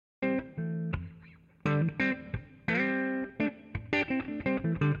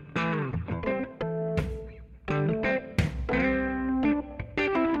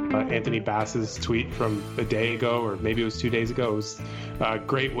Anthony Bass's tweet from a day ago, or maybe it was 2 days ago. It was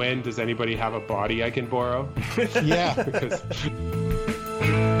great win. Does anybody have a body I can borrow? Yeah. Because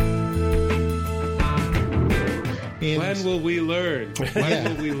when will we learn?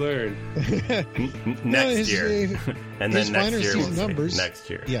 When will we learn? Next year. And then next year. Numbers. Next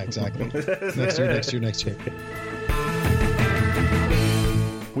year. Yeah, exactly. next year.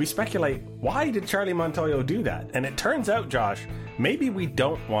 We speculate, why did Charlie Montoyo do that? And it turns out, Josh, maybe we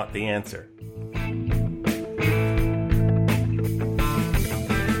don't want the answer.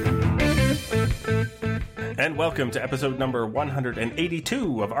 And welcome to episode number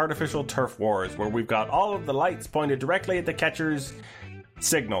 182 of Artificial Turf Wars, where we've got all of the lights pointed directly at the catcher's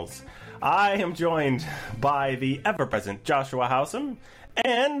signals. I am joined by the ever-present Joshua Howsam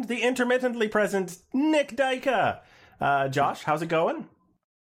and the intermittently present Nick Dyka. Josh, how's it going?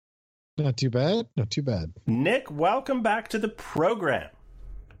 Not too bad. Nick, welcome back to the program.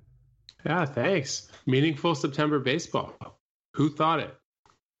 Yeah, thanks. Meaningful September baseball. Who thought it?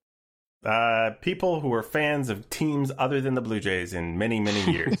 People who were fans of teams other than the Blue Jays in many,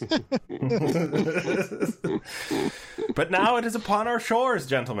 many years. But now it is upon our shores,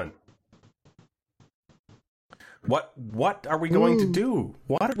 gentlemen. What are we going to do?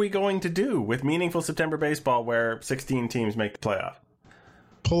 What are we going to do with meaningful September baseball where 16 teams make the playoff?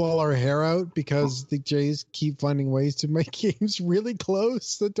 Pull all our hair out because the Jays keep finding ways to make games really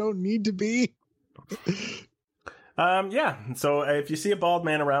close that don't need to be. Yeah. So if you see a bald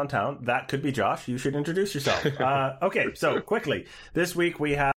man around town, that could be Josh. You should introduce yourself. Okay. So quickly, this week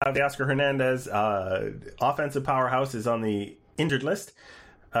we have Oscar Hernandez, offensive powerhouse, is on the injured list.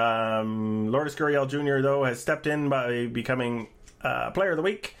 Lourdes Gurriel Jr., though, has stepped in by becoming player of the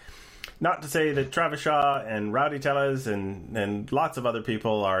week. Not to say that Travis Shaw and Rowdy Tellez and lots of other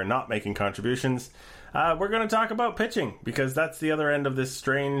people are not making contributions. We're going to talk about pitching, because that's the other end of this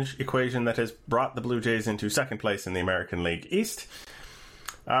strange equation that has brought the Blue Jays into second place in the American League East.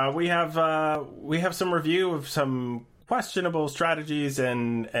 We have some review of some questionable strategies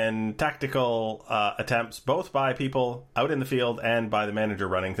and tactical attempts, both by people out in the field and by the manager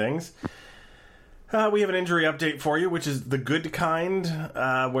running things. We have an injury update for you, which is the good kind,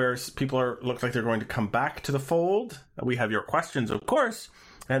 where people look like they're going to come back to the fold. We have your questions, of course,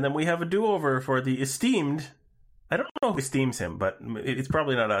 and then we have a do-over for the esteemed, I don't know who esteems him, but it's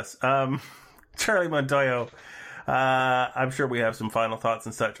probably not us, Charlie Montoyo. I'm sure we have some final thoughts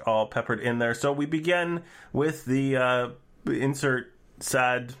and such all peppered in there. So we begin with the insert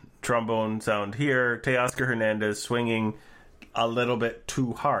sad trombone sound here. Teoscar Hernandez swinging a little bit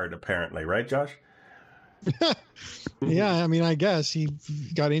too hard, apparently. Right, Josh? Yeah, I mean, I guess he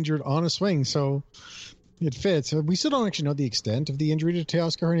got injured on a swing, so it fits. We still don't actually know the extent of the injury to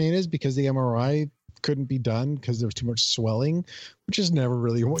Teoscar Hernandez because the MRI couldn't be done because there was too much swelling, which is never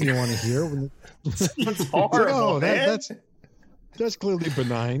really what you want to hear. When it's horrible, that's clearly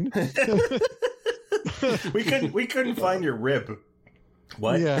benign. we couldn't find your rib.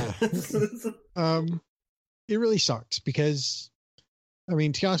 What? Yeah. It really sucks because, I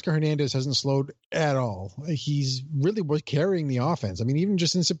mean, Teoscar Hernandez hasn't slowed at all. He's really was carrying the offense. I mean, even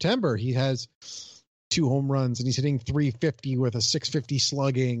just in September, he has 2 home runs and he's hitting 350 with a 650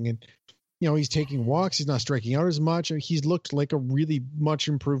 slugging, and he's taking walks. He's not striking out as much. He's looked like a really much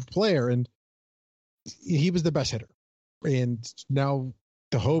improved player, and he was the best hitter. And now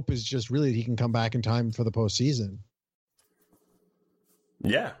the hope is just really that he can come back in time for the postseason.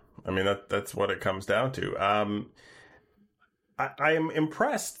 Yeah, I mean that's what it comes down to. I am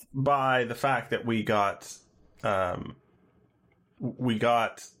impressed by the fact that we got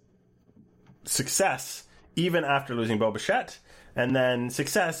success even after losing Bo Bichette, and then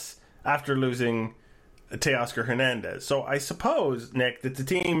success after losing Teoscar Hernandez. So I suppose, Nick, that the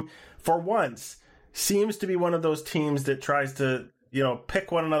team, for once, seems to be one of those teams that tries to,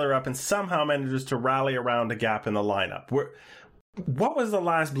 pick one another up and somehow manages to rally around a gap in the lineup. What was the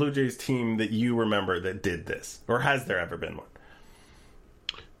last Blue Jays team that you remember that did this? Or has there ever been one?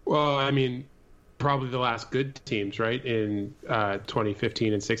 Well, I mean, probably the last good teams, right, in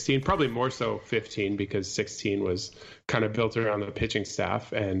 2015 and 16. Probably more so 15 because 16 was kind of built around the pitching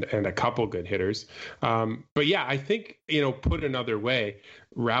staff and a couple good hitters. But yeah, I think, put another way,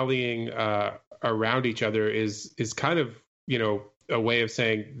 rallying around each other is kind of, a way of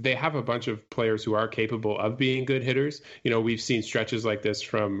saying they have a bunch of players who are capable of being good hitters. We've seen stretches like this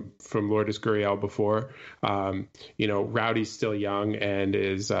from Lourdes Gurriel before. Rowdy's still young and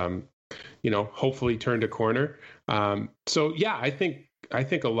is, hopefully turned a corner. So yeah, I think I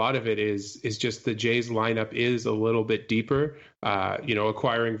think a lot of it is just the Jays lineup is a little bit deeper.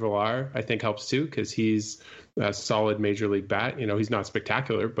 Acquiring Villar, I think, helps too, because he's a solid major league bat. He's not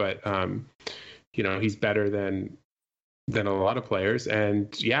spectacular, but he's better than a lot of players.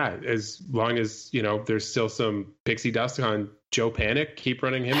 And yeah, as long as there's still some pixie dust on Joe Panic, keep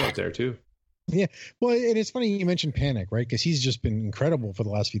running him out there too. Yeah, well, and it's funny you mentioned Panic, right? Because he's just been incredible for the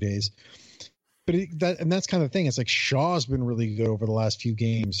last few days. But that's kind of the thing. It's like Shaw's been really good over the last few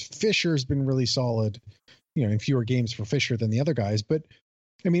games. Fisher's been really solid, in fewer games for Fisher than the other guys. But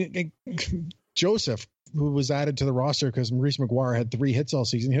I mean, Joseph, who was added to the roster because Maurice McGuire had 3 hits all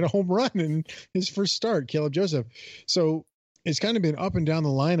season, hit a home run in his first start, Caleb Joseph. So it's kind of been up and down the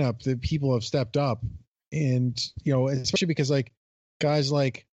lineup that people have stepped up. And, especially because like guys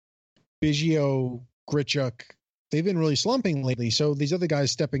like Biggio, Grichuk, they've been really slumping lately. So these other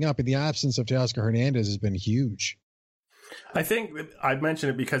guys stepping up in the absence of Teoscar Hernandez has been huge. I think I'd mention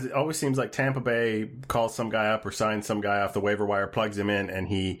it because it always seems like Tampa Bay calls some guy up or signs some guy off the waiver wire, plugs him in, and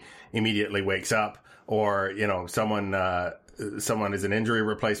he immediately wakes up. Or, someone is an injury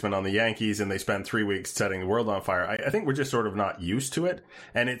replacement on the Yankees and they spend 3 weeks setting the world on fire. I think we're just sort of not used to it.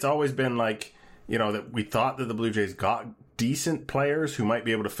 And it's always been like, that we thought that the Blue Jays got decent players who might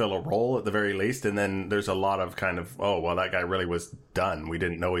be able to fill a role at the very least. And then there's a lot of kind of, oh, well, that guy really was done. We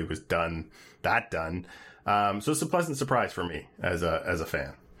didn't know he was done. So it's a pleasant surprise for me as a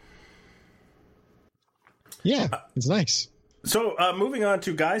fan. Yeah, it's nice. So moving on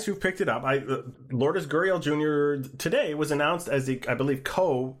to guys who've picked it up, Lourdes Gurriel Jr. today was announced as the, I believe,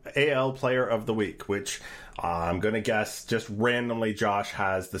 co-AL Player of the Week, which I'm going to guess just randomly Josh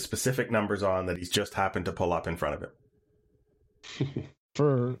has the specific numbers on that he's just happened to pull up in front of him.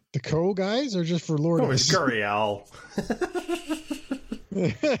 For the co-guys or just for Lourdes? Oh, it's Gurriel.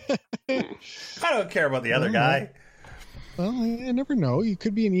 I don't care about the other guy. Well, I never know. You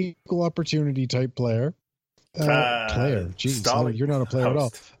could be an equal opportunity type player. Player. Jeez, you're not a player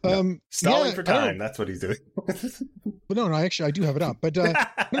host. At all. Stalling for time. That's what he's doing. But no, actually, I do have it up. But I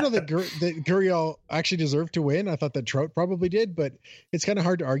don't know that Gurriel actually deserved to win. I thought that Trout probably did, but it's kind of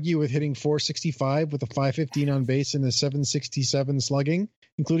hard to argue with hitting 465 with a 515 on base and a 767 slugging,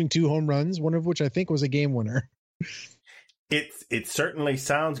 including 2 home runs, one of which I think was a game winner. It certainly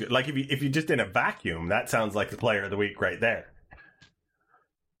sounds good. Like if you just in a vacuum, that sounds like the Player of the Week right there.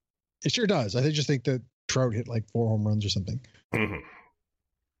 It sure does. I just think that Trout hit like 4 home runs or something. Mm-hmm.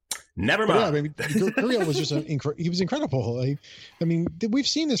 Never mind. Yeah, I mean, Gurriel was just he was incredible. I mean, we've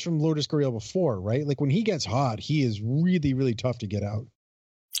seen this from Lourdes Gurriel before, right? Like when he gets hot, he is really, really tough to get out.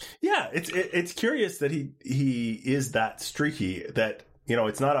 Yeah, it's curious that he is that streaky that,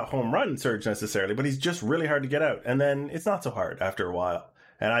 it's not a home run surge necessarily, but he's just really hard to get out. And then it's not so hard after a while.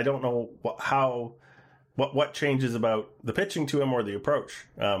 And I don't know what changes about the pitching to him or the approach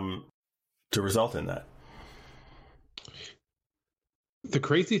to result in that. The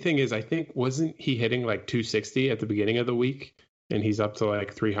crazy thing is, I think, wasn't he hitting like 260 at the beginning of the week? And he's up to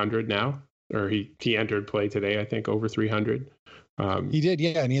like 300 now? Or he entered play today, I think, over 300. He did,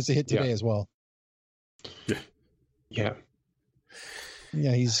 yeah. And he has a hit today as well. Yeah.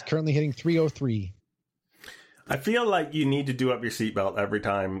 Yeah, he's currently hitting 303. I feel like you need to do up your seatbelt every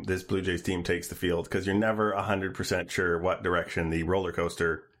time this Blue Jays team takes the field because you're never 100% sure what direction the roller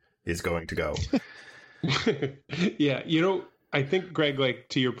coaster is going to go. Yeah, I think, Greg, like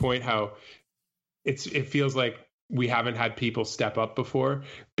to your point, how it feels like we haven't had people step up before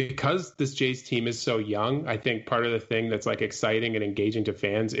because this Jays team is so young. I think part of the thing that's like exciting and engaging to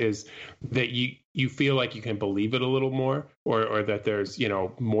fans is that you feel like you can believe it a little more or that there's,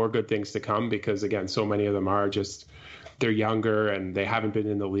 more good things to come because, again, so many of them are just they're younger and they haven't been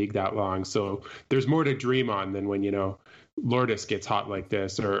in the league that long. So there's more to dream on than when, Lourdes gets hot like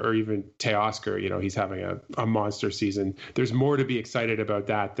this or even Teoscar, he's having a monster season. There's more to be excited about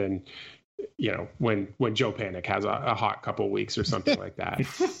that than, when Joe Panic has a hot couple weeks or something like that. I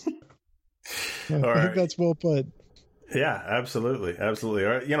think that's well put. Yeah, absolutely. Absolutely.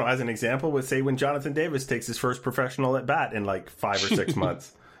 Or, as an example, would say when Jonathan Davis takes his first professional at bat in like 5 or 6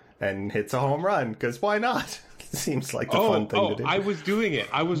 months and hits a home run, because why not? Seems like the fun thing to do. I was doing it.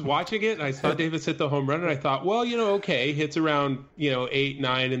 I was watching it, and I saw Davis hit the home run, and I thought, well, okay, hits around, 8,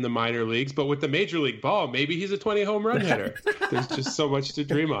 9 in the minor leagues, but with the major league ball, maybe he's a 20 home run hitter. There's just so much to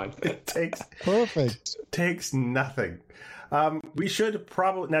dream on. Takes nothing. We should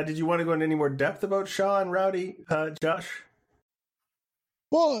probably now. Did you want to go into any more depth about Shaw and Rowdy, Josh?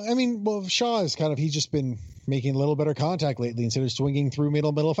 Well, I mean, Shaw is he's just been making a little better contact lately instead of swinging through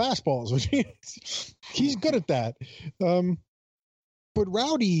middle fastballs, which he's good at that. But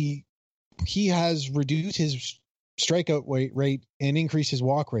Rowdy, he has reduced his strikeout rate and increase his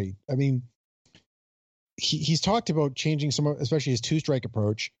walk rate. I mean, he's talked about changing some, especially his 2-strike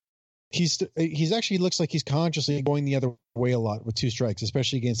approach. He's actually looks like he's consciously going the other way a lot with 2 strikes,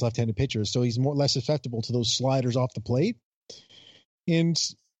 especially against left-handed pitchers. So he's less susceptible to those sliders off the plate. And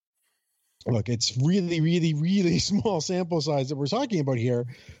look, it's really, really, really small sample size that we're talking about here,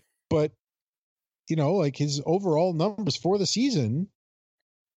 but like his overall numbers for the season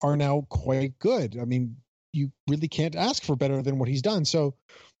are now quite good. I mean, you really can't ask for better than what he's done. So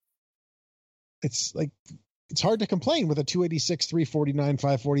it's hard to complain with a 286, 349,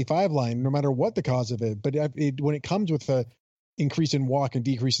 545 line, no matter what the cause of it. But when it comes with a increase in walk and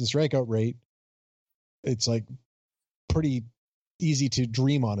decrease in strikeout rate, it's pretty easy to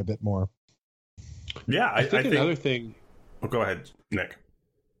dream on a bit more. Yeah, I think another thing. Oh, go ahead, Nick.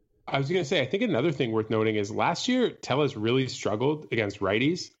 I was going to say, I think another thing worth noting is last year, Tellez really struggled against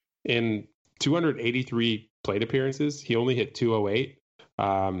righties. In 283 plate appearances, he only hit 208.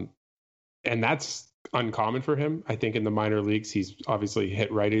 And that's uncommon for him. I think in the minor leagues, he's obviously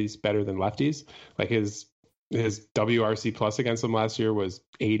hit righties better than lefties. Like his WRC plus against them last year was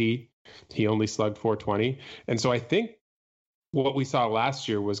 80. He only slugged 420. And so I think what we saw last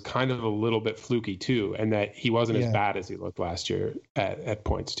year was kind of a little bit fluky too, and that he wasn't as bad as he looked last year at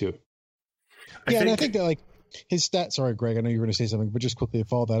points too. And I think that his stats. Sorry, Greg, I know you were going to say something, but just quickly to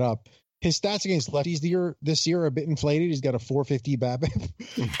follow that up, his stats against lefties this year are a bit inflated. He's got a 450 BABIP.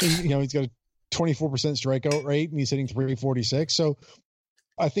 He's got a 24% strikeout rate, and he's hitting 346. So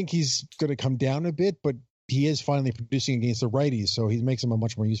I think he's going to come down a bit, but he is finally producing against the righties, so he makes him a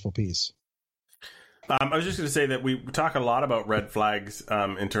much more useful piece. I was just going to say that we talk a lot about red flags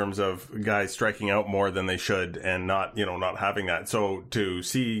in terms of guys striking out more than they should and not having that. So to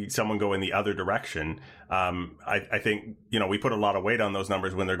see someone go in the other direction, I think, we put a lot of weight on those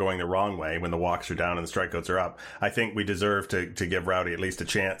numbers when they're going the wrong way, when the walks are down and the strikeouts are up. I think we deserve to give Rowdy at least a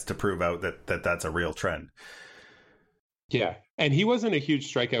chance to prove out that that's a real trend. Yeah. And he wasn't a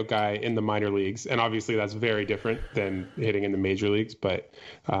huge strikeout guy in the minor leagues. And obviously that's very different than hitting in the major leagues. But,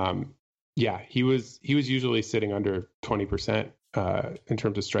 yeah, he was usually sitting under 20% in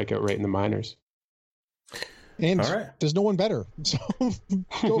terms of strikeout rate in the minors. And there's no one better, so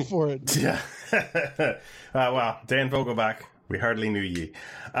go for it. Yeah. Wow, Dan Vogelbach, we hardly knew ye.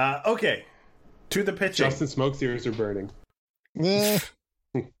 Okay, to the pitching. Justin Smoke's ears are burning. To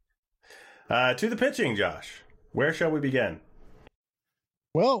the pitching, Josh. Where shall we begin?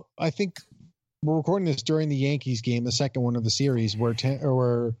 Well, I think we're recording this during the Yankees game, the second one of the series,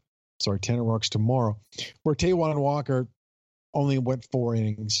 Tanner Rock's tomorrow, where Taijuan Walker only went 4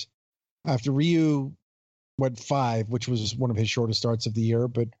 innings after Ryu went 5, which was one of his shortest starts of the year.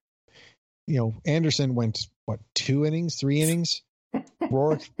 But, Anderson went, 2 innings, 3 innings,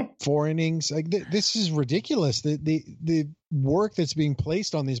 Rourke 4 innings. This is ridiculous. The work that's being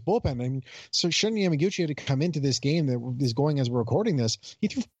placed on this bullpen. I mean, so Shun Yamaguchi had to come into this game that is going as we're recording this. He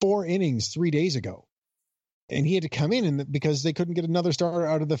threw 4 innings 3 days ago. And he had to come in because they couldn't get another starter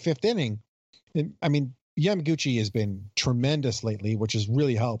out of the 5th inning. And, I mean, Yamaguchi has been tremendous lately, which has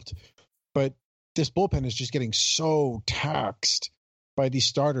really helped. But this bullpen is just getting so taxed by these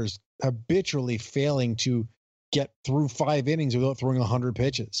starters habitually failing to get through 5 innings without throwing 100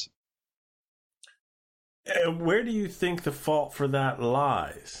 pitches. Where do you think the fault for that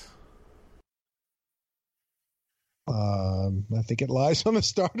lies? I think it lies on the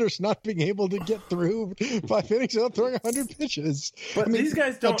starters not being able to get through 5 innings without throwing 100 pitches. But these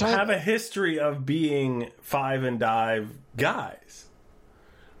guys don't have a history of being 5 and dive guys.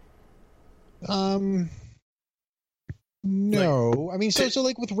 No. I mean, so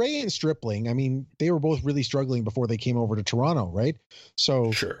like with Ray and Stripling, I mean, they were both really struggling before they came over to Toronto, right?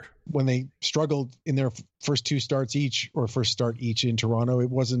 So sure. When they struggled in their first 2 starts each, or first start each in Toronto, it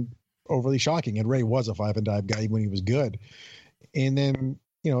wasn't overly shocking. And Ray was a 5 and dive guy when he was good. And then,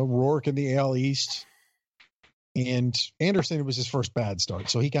 Rourke in the AL East, and Anderson, it was his first bad start.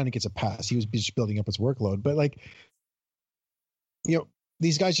 So he kind of gets a pass. He was just building up his workload. But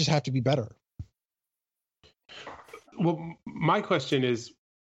these guys just have to be better. Well, my question is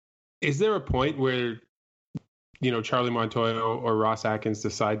there a point where, Charlie Montoyo or Ross Atkins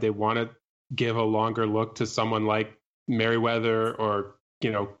decide they want to give a longer look to someone like Merriweather or,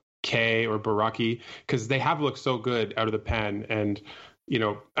 Kay or Baraki? Because they have looked so good out of the pen. And,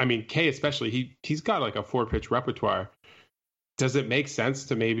 Kay especially, he's got like a 4-pitch repertoire. Does it make sense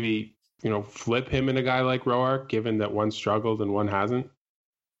to maybe, flip him in a guy like Roark, given that one struggled and one hasn't?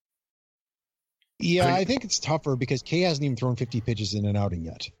 Yeah, I think it's tougher because Kay hasn't even thrown 50 pitches in an outing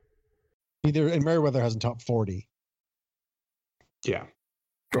yet. And Merriweather hasn't topped 40. Yeah.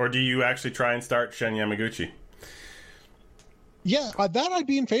 Or do you actually try and start Shen Yamaguchi? Yeah, that I'd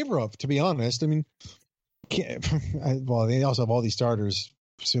be in favor of, to be honest. I mean, well, they also have all these starters,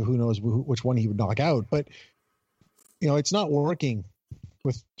 so who knows which one he would knock out. But, it's not working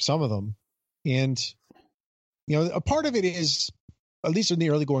with some of them. And, a part of it is, at least in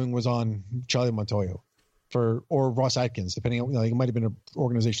the early going, was on Charlie Montoyo or Ross Atkins, depending on, it might have been an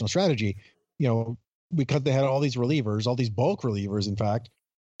organizational strategy, because they had all these relievers, all these bulk relievers, in fact,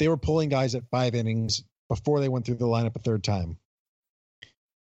 they were pulling guys at 5 innings before they went through the lineup a third time.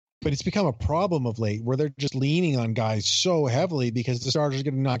 But it's become a problem of late where they're just leaning on guys so heavily because the starters are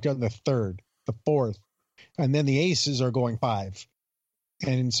getting knocked out in the third, the fourth, and then the aces are going 5.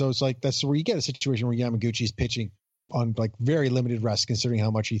 And so it's like that's where you get a situation where Yamaguchi's pitching on like very limited rest considering how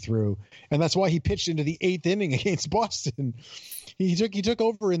much he threw. And that's why he pitched into the 8th inning against Boston. He took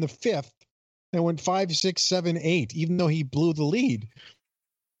over in the 5th and went 5, 6, 7, 8, even though he blew the lead.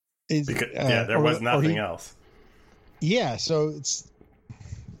 There was nothing else. Yeah, so it's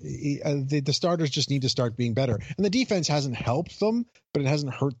the starters just need to start being better. And the defense hasn't helped them, but it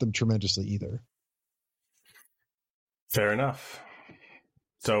hasn't hurt them tremendously either. Fair enough.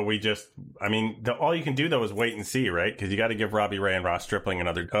 So all you can do, though, is wait and see, right? Because you got to give Robbie Ray and Ross Stripling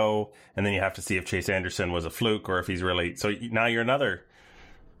another go, and then you have to see if Chase Anderson was a fluke or if he's really... So now you're another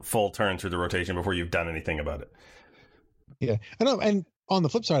full turn through the rotation before you've done anything about it. Yeah. I know, and on the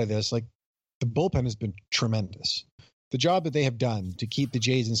flip side of this, like, the bullpen has been tremendous. The job that they have done to keep the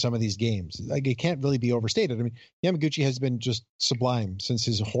Jays in some of these games, like, it can't really be overstated. I mean, Yamaguchi has been just sublime since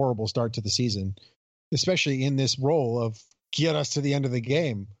his horrible start to the season, especially in this role of get us to the end of the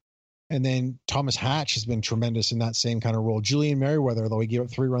game. And then Thomas Hatch has been tremendous in that same kind of role. Julian Merriweather, though he gave up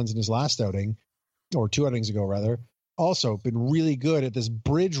 3 runs in his last outing, or 2 outings ago, rather, also been really good at this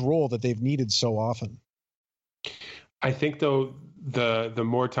bridge role that they've needed so often. I think, though, the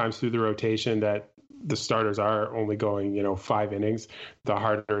more times through the rotation that the starters are only going, 5 innings, the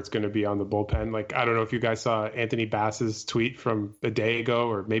harder it's going to be on the bullpen. Like, I don't know if you guys saw Anthony Bass's tweet from a day ago,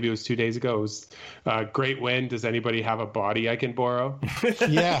 or maybe it was 2 days ago. It was great win. Does anybody have a body I can borrow?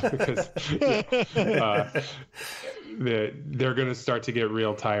 Yeah. Because they're going to start to get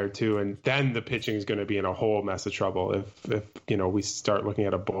real tired too. And then the pitching is going to be in a whole mess of trouble if we start looking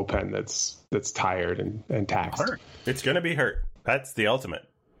at a bullpen that's tired and taxed. It's going to be hurt. That's the ultimate,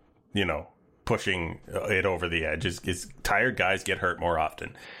 pushing it over the edge is tired guys get hurt more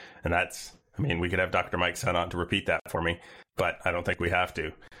often. And that's, we could have Dr. Mike Sun on to repeat that for me, but I don't think we have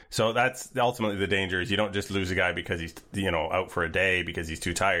to. So that's ultimately the danger is you don't just lose a guy because he's, out for a day because he's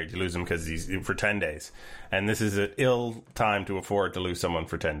too tired. You lose him because he's for 10 days. And this is an ill time to afford to lose someone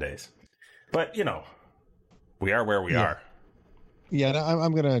for 10 days. But, we are where we are. Yeah,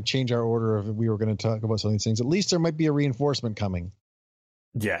 I'm going to change our order if we were going to talk about some of these things. At least there might be a reinforcement coming.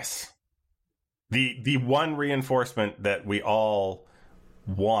 Yes. The one reinforcement that we all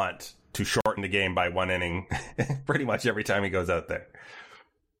want to shorten the game by 1 inning pretty much every time he goes out there.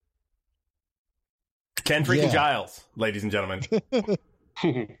 Ken freaking Giles, ladies and gentlemen.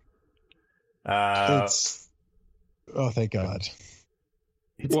 Thank God.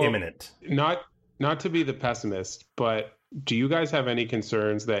 It's imminent. Not to be the pessimist, but do you guys have any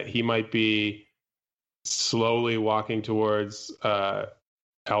concerns that he might be slowly walking towards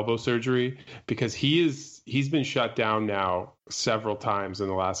elbow surgery? Because he's been shut down now several times in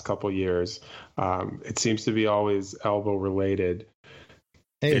the last couple of years. It seems to be always elbow related.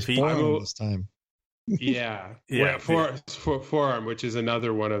 Hey, it's forearm this time. Yeah. Forearm, which is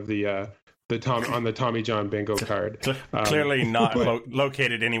another one of the Tommy John bingo card. Clearly not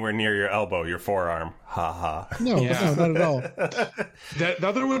located anywhere near your elbow, your forearm. Ha ha. No, not at all. The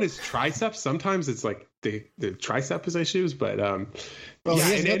other one is triceps. Sometimes it's like the tricep issues, but he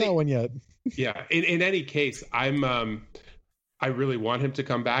hasn't got that one yet. Yeah. In any case, I really want him to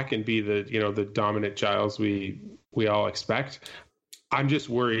come back and be the dominant Giles we all expect. I'm just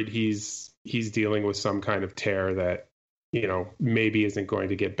worried he's dealing with some kind of tear that maybe isn't going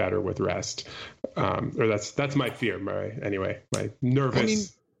to get better with rest. Or that's my fear, Murray. Anyway, my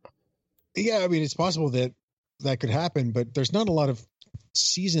nervous. It's possible that could happen, but there's not a lot of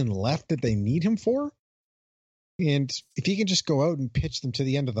season left that they need him for. And if he can just go out and pitch them to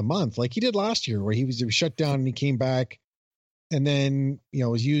the end of the month, like he did last year, where he was shut down and he came back and then,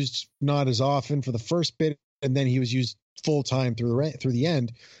 was used not as often for the first bit. And then he was used full time through the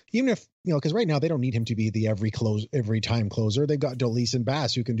end, even if, because right now they don't need him to be the every time closer. They've got Dolis and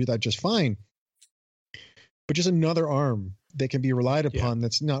Bass who can do that just fine. But just another arm that can be relied upon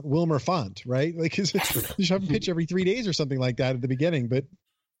that's not Wilmer Font, right? Like, you should have him pitch every 3 days or something like that at the beginning. But,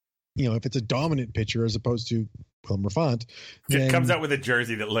 if it's a dominant pitcher as opposed to Wilmer Font. It comes out with a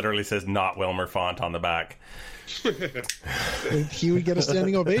jersey that literally says "Not Wilmer Font" on the back. He would get a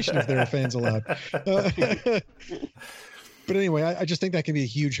standing ovation if there were fans allowed. But anyway, I just think that can be a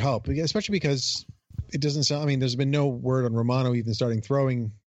huge help, especially because it doesn't sound. I mean, there's been no word on Romano even starting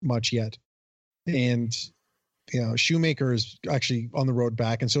throwing much yet, and Shoemaker is actually on the road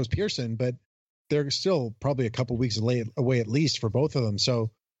back, and so is Pearson, but they're still probably a couple weeks away at least for both of them.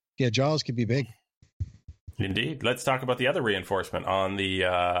 So, yeah, Giles could be big. Indeed. Let's talk about the other reinforcement on the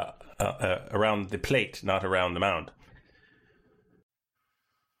around the plate, not around the mound.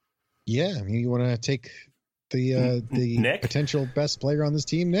 Yeah, I mean, you want to take the Nick? potential best player on this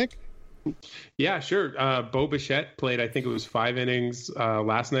team, Nick? Yeah, sure. Bo Bichette played, I think it was 5 innings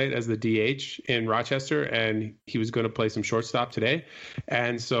last night as the DH in Rochester, and he was going to play some shortstop today.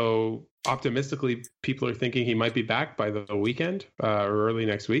 And so optimistically, people are thinking he might be back by the weekend or early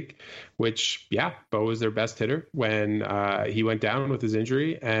next week, which, yeah, Bo was their best hitter when he went down with his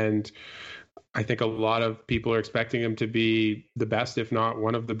injury. And I think a lot of people are expecting him to be the best, if not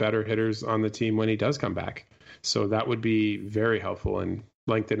one of the better hitters on the team when he does come back. So that would be very helpful in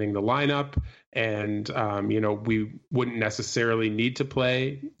lengthening the lineup. And, we wouldn't necessarily need to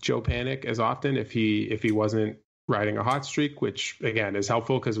play Joe Panic as often if he wasn't riding a hot streak, which again is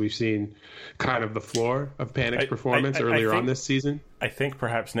helpful because we've seen kind of the floor of Panic's performance earlier on this season. I think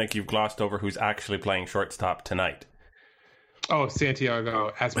perhaps, Nick, you've glossed over who's actually playing shortstop tonight. Oh,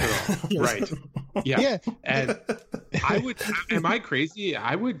 Santiago Espinal. Right. Yeah. And am I crazy?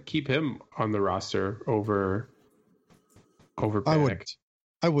 I would keep him on the roster over Panic.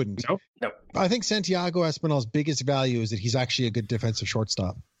 I wouldn't. No. I think Santiago Espinal's biggest value is that he's actually a good defensive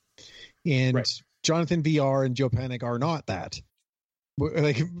shortstop. And right. Jonathan VR and Joe Panic are not that.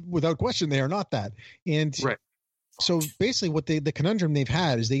 Like, without question, they are not that. And right. So basically what the conundrum they've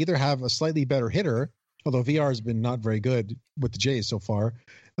had is they either have a slightly better hitter, although VR has been not very good with the Jays so far,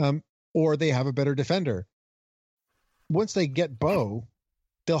 or they have a better defender. Once they get Bo,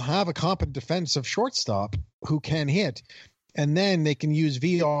 they'll have a competent defensive shortstop who can hit. And then they can use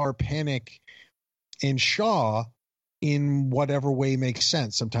VR, Panic, and Shaw in whatever way makes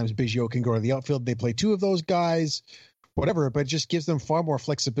sense. Sometimes Biggio can go to the outfield. They play 2 of those guys, whatever, but it just gives them far more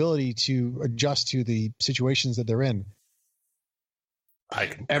flexibility to adjust to the situations that they're in.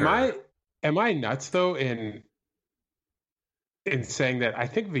 Am I nuts though in saying that I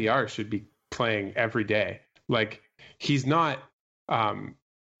think VR should be playing every day? Like he's not.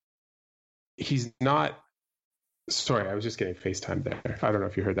 Sorry, I was just getting FaceTime there. I don't know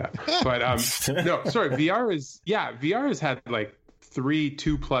if you heard that, but no, sorry. VR has had like 3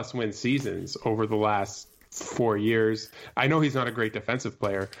 2+ win seasons over the last 4 years. I know he's not a great defensive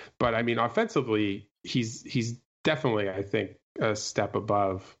player, but I mean, offensively, he's definitely, I think, a step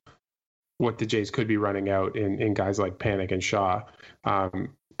above what the Jays could be running out in guys like Panic and Shaw.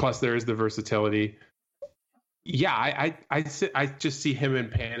 Plus, there is the versatility. Yeah, I just see him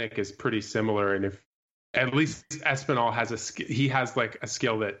and Panic as pretty similar, and if at least Espinal has he has like a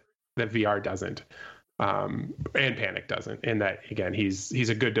skill that VR doesn't, and Panic doesn't. In that, again, he's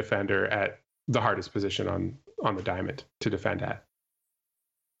a good defender at the hardest position on the diamond to defend at.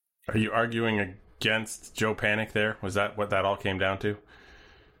 Are you arguing against Joe Panic there? Was that what that all came down to?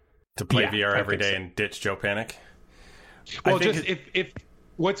 To play VR every day and ditch Joe Panic? Well, just if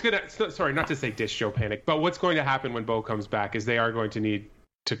what's gonna sorry, not to say ditch Joe Panic, but what's going to happen when Bo comes back is they are going to need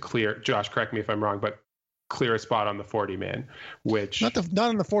to clear. Josh, correct me if I'm wrong, but clear a spot on the 40 man, which not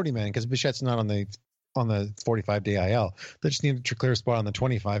on the 40 man because Bichette's not on the 45-day IL. They just need to clear a spot on the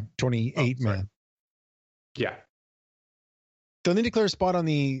 28 man. Yeah, they'll need to clear a spot on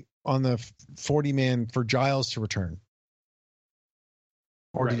the 40 man for Giles to return.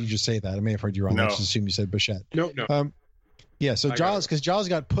 Or did you just say that? I may have heard you wrong. No. I just assumed you said Bichette. No. Yeah, so Giles, because Giles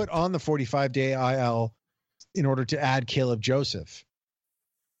got put on the 45-day IL in order to add Caleb Joseph.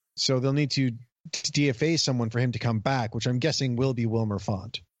 So they'll need to DFA someone for him to come back, which I'm guessing will be Wilmer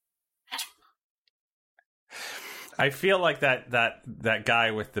Font. I feel like that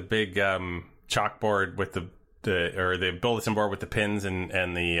guy with the big chalkboard with the bulletin board with the pins and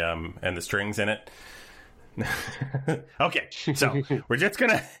the strings in it. Okay, so we're just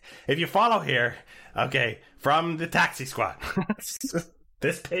gonna, if you follow here, okay, from the taxi squad.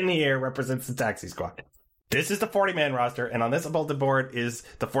 This pin here represents the taxi squad. This is the 40-man roster, and on this bulletin board is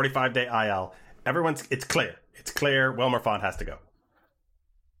the 45-day IL. It's clear. It's clear. Wilmer Font has to go.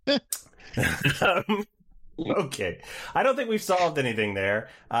 Okay. I don't think we've solved anything there.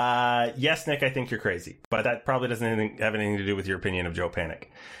 Yes, Nick, I think you're crazy, but that probably doesn't have anything to do with your opinion of Joe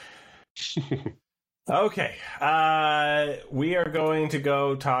Panic. Okay. We are going to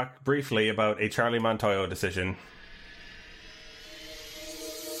go talk briefly about a Charlie Montoyo decision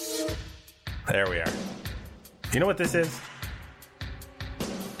There we are. You know what this is?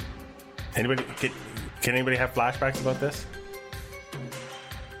 Anybody? Can anybody have flashbacks about this?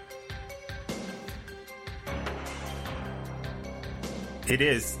 It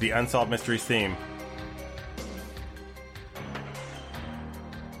is the Unsolved Mysteries theme.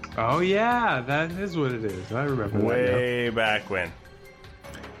 Oh yeah, that is what it is. I remember way back when.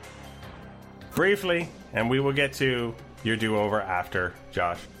 Briefly, and we will get to your do-over after,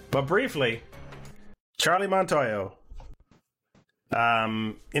 Josh. But briefly, Charlie Montoyo,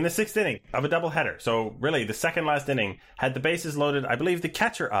 in the 6th inning of a doubleheader, so really the second last inning, had the bases loaded, I believe the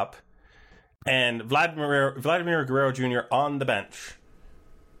catcher up, and Vladimir Guerrero Jr. on the bench.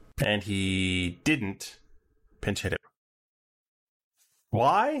 And he didn't pinch hit it.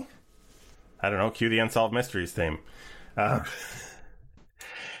 Why? I don't know. Cue the Unsolved Mysteries theme.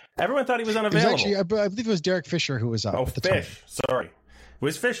 Everyone thought he was unavailable. It was actually, I believe it was Derek Fisher who was up at the time. Sorry. It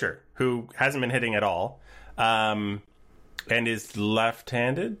was Fisher, who hasn't been hitting at all, and is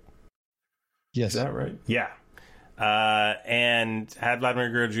left-handed. Yes. Is that right? Yeah. And had Vladimir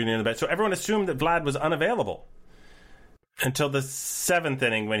Guerrero Jr. in the bench. So everyone assumed that Vlad was unavailable until the 7th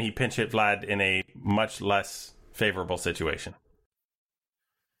inning when he pinch hit Vlad in a much less favorable situation.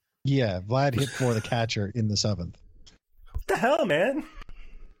 Yeah, Vlad hit for the catcher in the 7th. What the hell, man?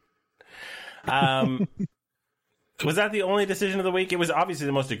 Was that the only decision of the week? It was obviously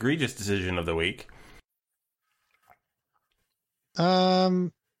the most egregious decision of the week.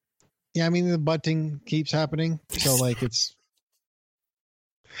 Yeah, I mean, the bunting keeps happening. So, like, it's...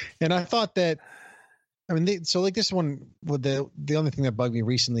 And I thought that... I mean, this one, with the only thing that bugged me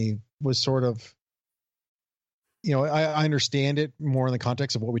recently was sort of... You know, I understand it more in the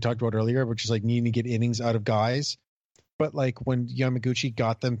context of what we talked about earlier, which is, like, needing to get innings out of guys. But, like, when Yamaguchi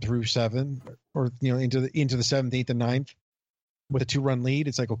got them through 7, or, you know, into the 7th, 8th, and 9th with a 2-run lead,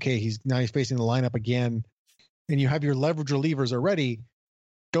 it's like, okay, he's facing the lineup again, and you have your leverage relievers already.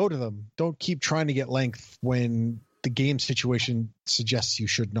 Go to them. Don't keep trying to get length when the game situation suggests you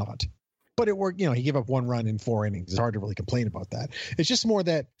should not. But it worked. You know, he gave up 1 run in 4 innings. It's hard to really complain about that. It's just more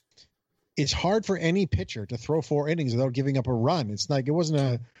that it's hard for any pitcher to throw 4 innings without giving up a run. It's like it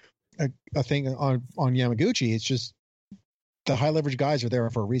wasn't a thing on Yamaguchi. It's just the high leverage guys are there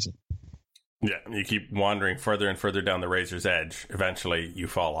for a reason. Yeah, you keep wandering further and further down the razor's edge. Eventually, you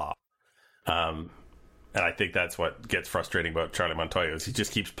fall off. And I think that's what gets frustrating about Charlie Montoyo is he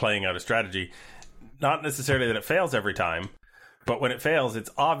just keeps playing out a strategy. Not necessarily that it fails every time, but when it fails, it's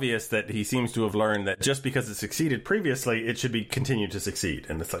obvious that he seems to have learned that just because it succeeded previously, it should be continued to succeed.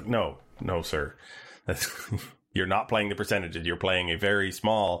 And it's like, no, sir. You're not playing the percentages. You're playing a very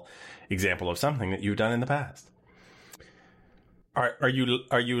small example of something that you've done in the past. Are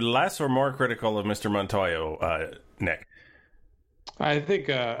you less or more critical of Mr. Montoyo, Nick? I think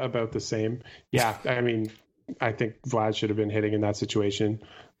about the same. Yeah, I mean, I think Vlad should have been hitting in that situation.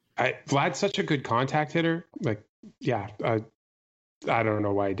 Vlad's such a good contact hitter. Like, yeah, I don't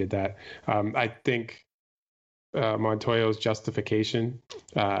know why he did that. I think Montoyo's justification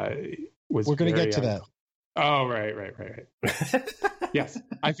was. We're going to get to that. Oh, right. Yes,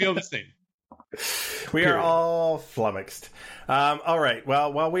 I feel the same. We are all flummoxed. All right.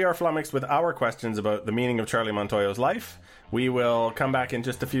 Well, while we are flummoxed with our questions about the meaning of Charlie Montoyo's life, we will come back in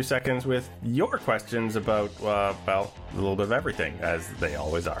just a few seconds with your questions about, a little bit of everything, as they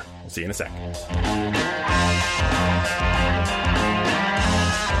always are. We'll see you in a sec.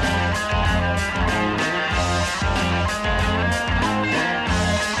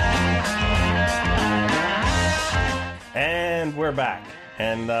 And we're back.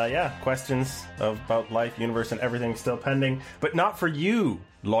 And questions about life, universe, and everything still pending. But not for you,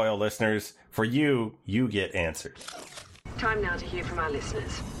 loyal listeners. For you, you get answers. Time now to hear from our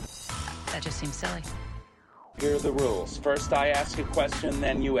listeners. That just seems silly. Here are the rules. First I ask a question,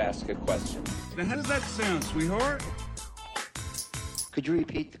 then you ask a question. Now how does that sound, sweetheart? Could you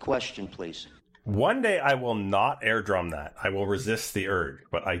repeat the question, please? One day I will not air drum that. I will resist the urge,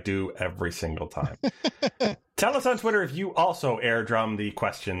 but I do every single time. Tell us on Twitter if you also air drum the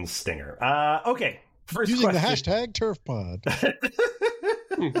questions stinger. Okay. First using question. the hashtag TurfPod.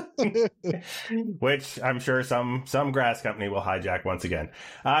 Which I'm sure some grass company will hijack once again.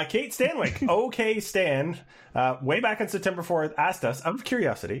 Kate Stanwyck, OK Stan, way back on September 4th, asked us, out of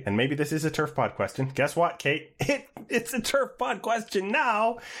curiosity, and maybe this is a TurfPod question. Guess what, Kate? It's a TurfPod question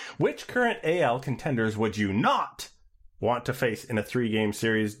now. Which current AL contenders would you not want to face in a 3-game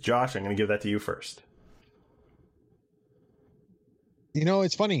series? Josh, I'm going to give that to you first. You know,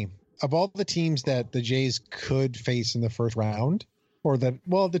 it's funny. Of all the teams that the Jays could face in the first round, or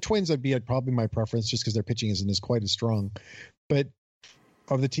the Twins would be probably my preference just because their pitching isn't quite as strong. But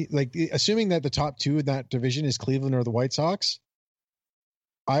of the team, like assuming that the top two in that division is Cleveland or the White Sox,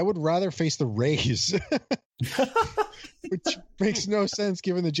 I would rather face the Rays, which makes no sense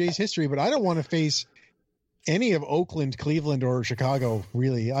given the Jays' history. But I don't want to face any of Oakland, Cleveland, or Chicago.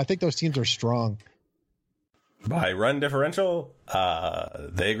 Really, I think those teams are strong. By run differential,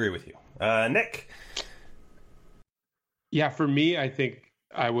 they agree with you, Nick. Yeah, for me, I think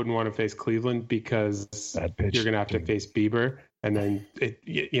I wouldn't want to face Cleveland because you're going to have to face Bieber, and then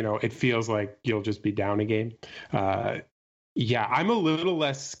it feels like you'll just be down a game. Yeah, I'm a little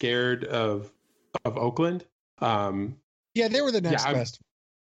less scared of Oakland. Yeah, they were the next best.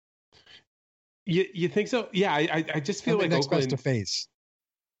 You think so? Yeah, I just feel like next Oakland best to face.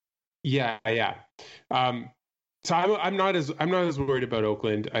 Yeah. So I'm not as worried about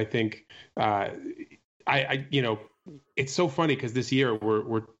Oakland. I think it's so funny because this year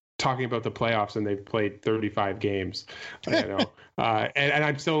we're talking about the playoffs and they've played 35 games. I know, and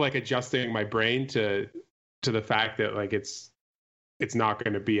I'm still like adjusting my brain to the fact that like it's not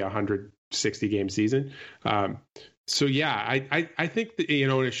going to be a 160 game season. So yeah, I think that, in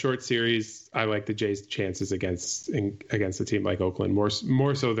a short series, I like the Jays' chances against a team like Oakland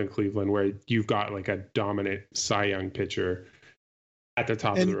more so than Cleveland, where you've got like a dominant Cy Young pitcher at the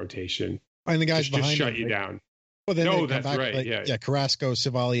top of the rotation, and the guys just behind shut him, you right? down. Well, then No, that's right. Like, yeah, Carrasco,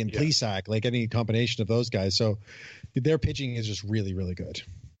 Savali, and Plesac, like any combination of those guys. So their pitching is just really, really good.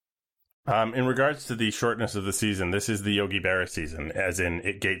 In regards to the shortness of the season, this is the Yogi Berra season, as in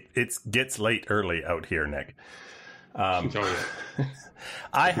it gets late early out here, Nick. I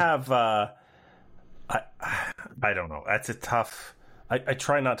have I don't know. That's a tough. I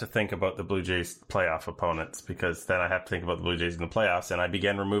try not to think about the Blue Jays playoff opponents because then I have to think about the Blue Jays in the playoffs, and I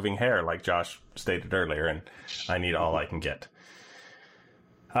begin removing hair, like Josh stated earlier, and I need all I can get.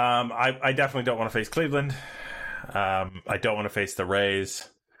 I definitely don't want to face Cleveland. I don't want to face the Rays.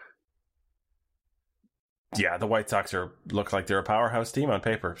 Yeah, the White Sox look like they're a powerhouse team on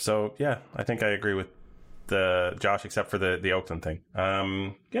paper. So yeah, I think I agree with Josh, except for the Oakland thing.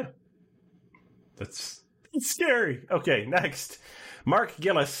 Yeah, that's scary. Okay, next. Mark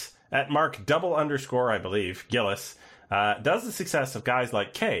Gillis at Mark__ I believe, Gillis. Does the success of guys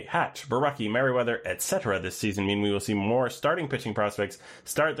like Kay, Hatch, Baraki, Merriweather, etc. this season mean we will see more starting pitching prospects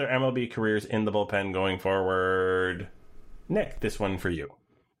start their MLB careers in the bullpen going forward? Nick, this one for you.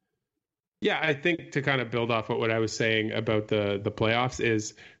 Yeah, I think to kind of build off what I was saying about the playoffs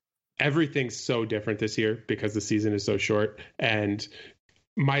is everything's so different this year because the season is so short. And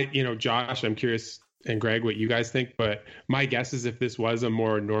Josh, I'm curious, and Greg, what you guys think, but my guess is if this was a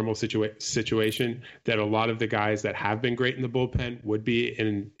more normal situation, that a lot of the guys that have been great in the bullpen would be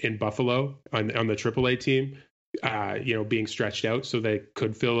in Buffalo on the AAA team, being stretched out so they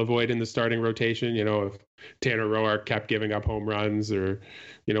could fill a void in the starting rotation. If Tanner Roark kept giving up home runs or,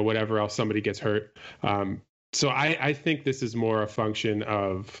 whatever else, somebody gets hurt. So I think this is more a function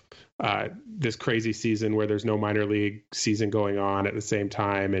of this crazy season where there's no minor league season going on at the same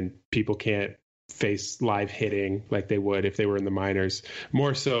time and people can't face live hitting like they would if they were in the minors,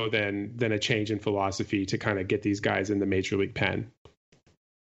 more so than a change in philosophy to kind of get these guys in the major league pen.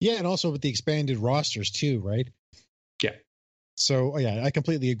 Yeah, and also with the expanded rosters too, right? Yeah. So yeah, I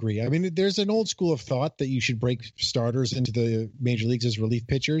completely agree. I mean, there's an old school of thought that you should break starters into the major leagues as relief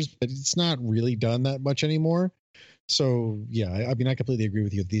pitchers, but it's not really done that much anymore. So yeah, I mean, I completely agree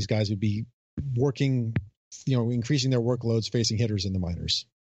with you. These guys would be working, increasing their workloads facing hitters in the minors.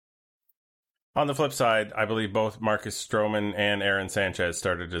 On the flip side, I believe both Marcus Stroman and Aaron Sanchez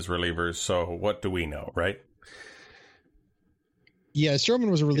started as relievers. So what do we know, right? Yeah, Stroman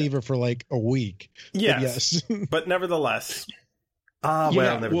was a reliever for like a week. Yes. But nevertheless.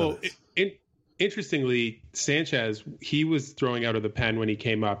 Interestingly, Sanchez, he was throwing out of the pen when he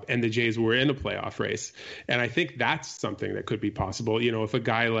came up and the Jays were in a playoff race. And I think that's something that could be possible. If a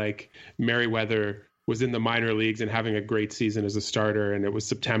guy like Merriweather was in the minor leagues and having a great season as a starter and it was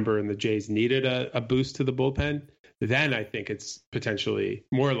September and the Jays needed a boost to the bullpen, then I think it's potentially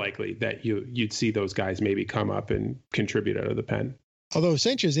more likely that you'd see those guys maybe come up and contribute out of the pen. Although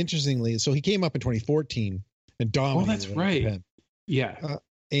Sanchez, interestingly, so he came up in 2014 and dominated. Oh, that's right. Yeah.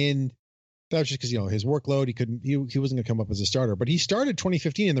 And that was just because, his workload, he wasn't going to come up as a starter, but he started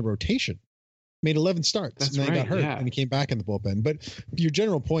 2015 in the rotation, made 11 starts, that's and then right, he got hurt and he came back in the bullpen. But your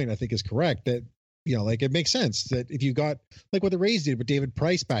general point, I think, is correct that, it makes sense that if you got like what the Rays did with David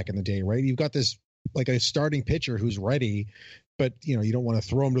Price back in the day, right? You've got this like a starting pitcher who's ready, but you don't want to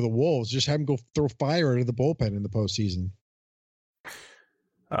throw him to the wolves. Just have him go throw fire into the bullpen in the postseason.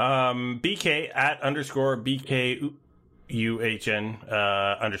 BK at _BKUHN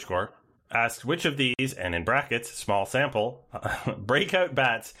 _. asked which of these, and in brackets, small sample, breakout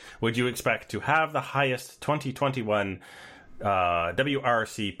bats would you expect to have the highest 2021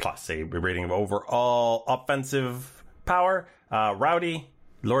 WRC plus, a rating of overall offensive power? Rowdy,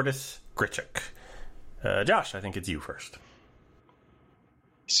 Lourdes, Grichuk. Josh, I think it's you first.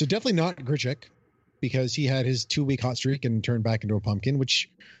 So definitely not Grichuk, because he had his 2-week hot streak and turned back into a pumpkin, which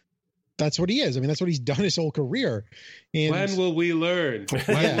that's what he is. I mean, that's what he's done his whole career. And when will we learn?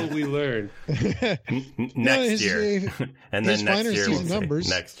 When will we learn? Next year. And then next year, we'll numbers.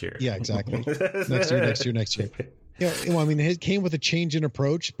 Next year. Yeah, exactly. Next year. Yeah, well, I mean, it came with a change in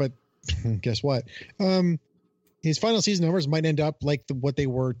approach, but guess what? His final season numbers might end up like what they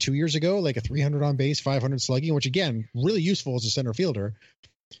were 2 years ago, like a 300 on base, 500 slugging, which again, really useful as a center fielder.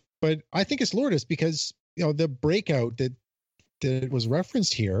 But I think it's Lourdes because, the breakout that was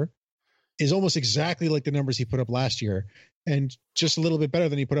referenced here is almost exactly like the numbers he put up last year, and just a little bit better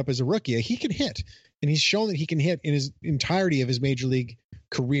than he put up as a rookie. He can hit, and he's shown that he can hit in his entirety of his major league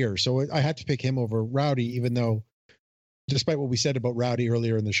career. So I had to pick him over Rowdy, even though, despite what we said about Rowdy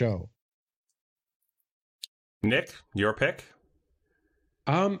earlier in the show. Nick, your pick?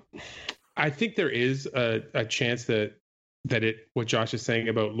 I think there is a chance that what Josh is saying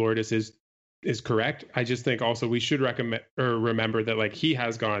about Lourdes is correct. I just think also we should remember that like he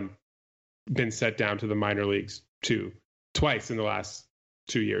has been set down to the minor leagues twice in the last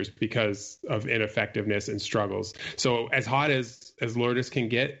 2 years because of ineffectiveness and struggles. So as hot as Lourdes can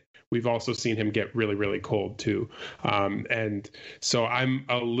get, we've also seen him get really, really cold too. And so I'm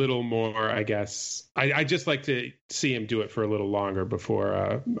a little more, I guess, I just like to see him do it for a little longer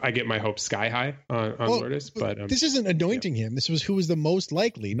before I get my hopes sky high on Lourdes. But this isn't anointing him. This was who was the most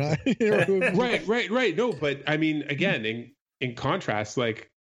likely, not right. No, but I mean, again, in contrast, like,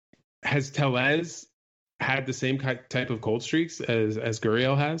 has Tellez had the same type of cold streaks as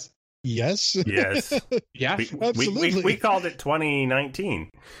Gurriel has? Yes. Yeah. Absolutely. We called it 2019.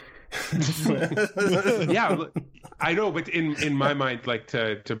 Yeah, I know, but in my mind, like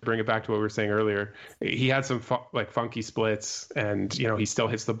to bring it back to what we were saying earlier, he had some funky splits, and he still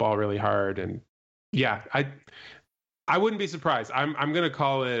hits the ball really hard, and yeah, I wouldn't be surprised. I'm gonna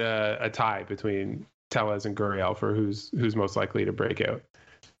call it a tie between Tellez and Gurriel for who's most likely to break out.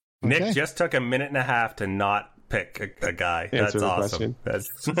 Nick just took a minute and a half to not pick a guy. That's awesome.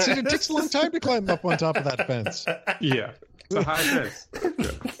 It takes a long time to climb up on top of that fence. Yeah, it's a high fence.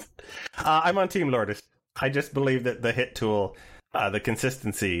 Yeah. I'm on Team Lourdes. I just believe that the hit tool, the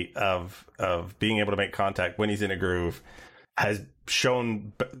consistency of being able to make contact when he's in a groove, has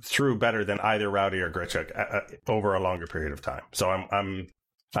shown through better than either Rowdy or Grichuk over a longer period of time. So I'm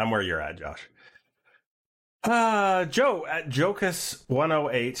where you're at, Josh. Joe at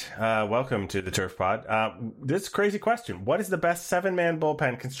Jocus108, welcome to the Turf Pod. This crazy question: what is the best 7-man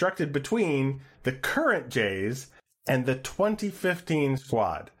bullpen constructed between the current Jays and the 2015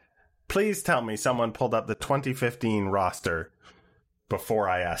 squad? Please tell me someone pulled up the 2015 roster before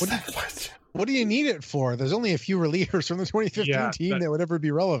I asked that question. What do you need it for? There's only a few relievers from the 2015 team that would ever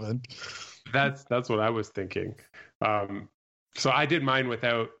be relevant. That's what I was thinking. So I did mine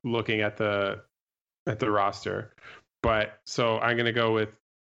without looking at the roster, but so I'm going to go with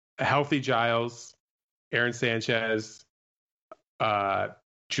a healthy Giles, Aaron Sanchez,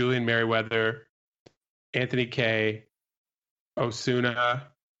 Julian Merriweather, Anthony Kay, Osuna,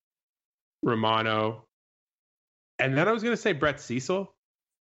 Romano, and then I was going to say Brett Cecil.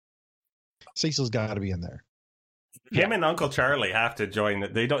 Cecil's got to be in there. Him and Uncle Charlie have to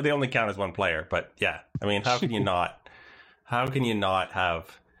join. They only count as one player, but yeah, I mean, how can you not? How can you not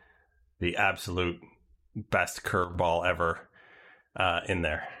have the absolute best curveball ever in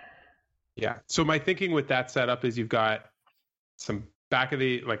there? Yeah. So my thinking with that setup is you've got some back of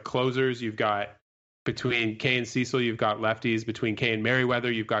the closers. You've got between Kay and Cecil, you've got lefties. Between Kay and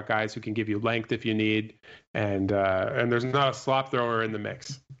Merriweather, you've got guys who can give you length if you need, and there's not a slop thrower in the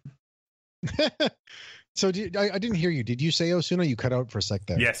mix. So I didn't hear you. Did you say Osuna? You cut out for a sec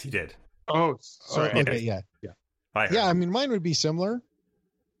there. Yes, he did. Oh, sorry. Okay, yeah. I mean, mine would be similar.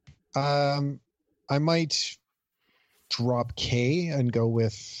 I might drop K and go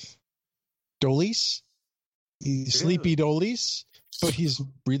with Dolis. He's sleepy Dolis, but he's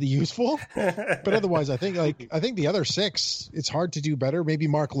really useful. But otherwise, I think the other 6, it's hard to do better. Maybe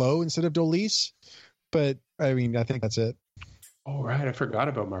Mark Lowe instead of Dolis. But I mean, I think that's it. All right, I forgot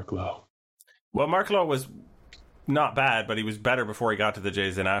about Mark Lowe. Well, Mark Lowe was not bad, but he was better before he got to the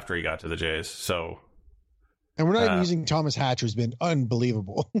Jays than after he got to the Jays. So, and we're not even using Thomas Hatch, who's been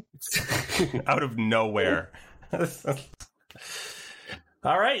unbelievable out of nowhere.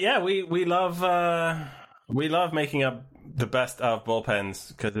 All right, yeah, we love making up the best of bullpens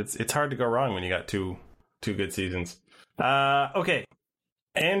because it's hard to go wrong when you got two good seasons. Okay.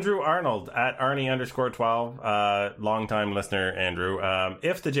 Andrew Arnold at Arnie_12, longtime listener, Andrew.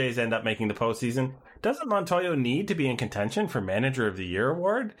 If the Jays end up making the postseason, doesn't Montoyo need to be in contention for Manager of the Year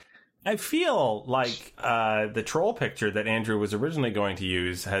award? I feel like the troll picture that Andrew was originally going to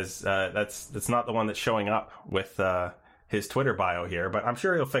use has that's not the one that's showing up with his Twitter bio here, but I'm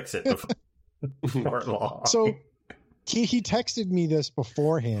sure he'll fix it before long. So he texted me this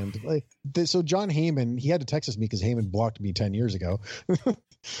beforehand. So John Heyman, he had to text me because Heyman blocked me 10 years ago.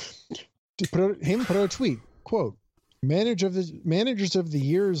 Heyman put out a tweet, quote, managers of the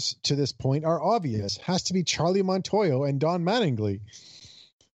years to this point are obvious. Has to be Charlie Montoyo and Don Mattingly.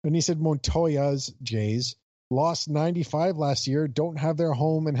 And he said Montoya's Jays lost 95 last year, don't have their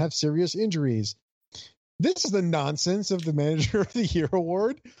home, and have serious injuries. This is the nonsense of the Manager of the Year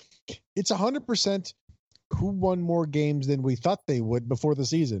award. It's 100% who won more games than we thought they would before the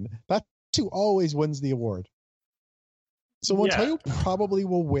season. That's who always wins the award. So Montoyo probably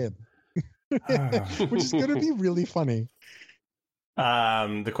will win, which is going to be really funny.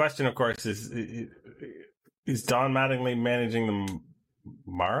 The question, of course, is Don Mattingly managing the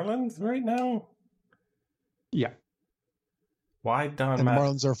Marlins right now? Yeah. Why Don And the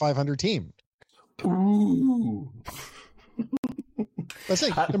Marlins are a 500 team. Ooh. Let's say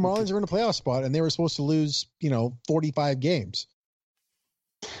the Marlins are in a playoff spot and they were supposed to lose, 45 games.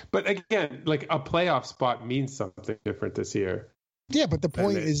 But again, like a playoff spot means something different this year. Yeah, but the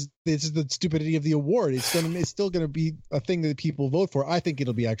point is, this is the stupidity of the award. It's still going to be a thing that people vote for. I think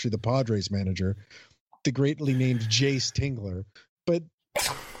it'll be actually the Padres manager, the greatly named Jace Tingler. But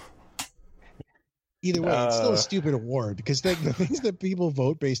either way, it's still a stupid award because the things that people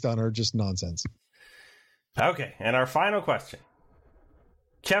vote based on are just nonsense. Okay, and our final question.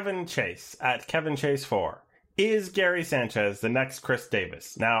 Kevin Chase at Kevin Chase 4. Is Gary Sanchez the next Chris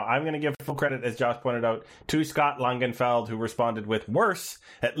Davis? Now, I'm going to give full credit, as Josh pointed out, to Scott Langenfeld, who responded with, worse,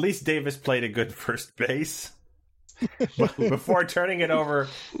 at least Davis played a good first base. Before turning it over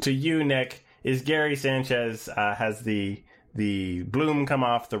to you, Nick, is Gary Sanchez has the bloom come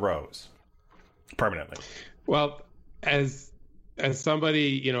off the rose permanently? Well, as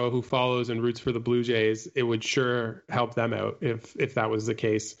somebody, who follows and roots for the Blue Jays, it would sure help them out if that was the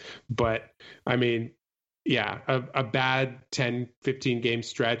case. But, I mean, yeah, a bad 10, 15 game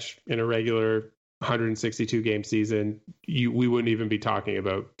stretch in a regular 162 game season, we wouldn't even be talking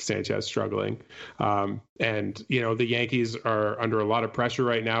about Sanchez struggling. And, the Yankees are under a lot of pressure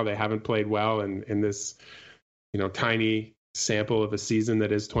right now. They haven't played well. And in this, tiny sample of a season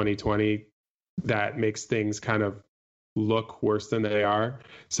that is 2020, that makes things kind of look worse than they are.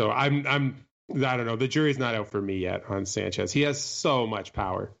 So I don't know. The jury's not out for me yet on Sanchez. He has so much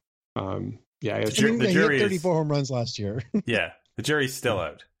power. He had 34 home runs last year. Yeah, the jury's still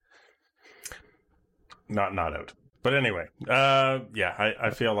out. Not out. But anyway,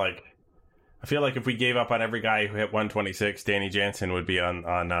 I feel like if we gave up on every guy who hit 126, Danny Jansen would be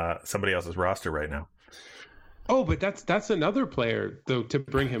on somebody else's roster right now. Oh, but that's another player though to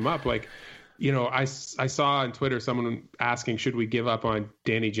bring him up. Like, I saw on Twitter someone asking, should we give up on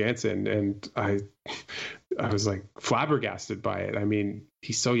Danny Jansen? And I was like flabbergasted by it. I mean,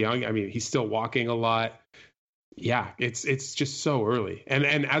 he's so young. I mean, he's still walking a lot. Yeah, it's just so early.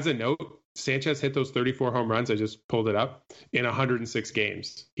 And as a note, Sanchez hit those 34 home runs. I just pulled it up in 106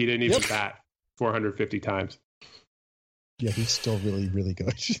 games. He didn't even bat 450 times. Yeah, he's still really, really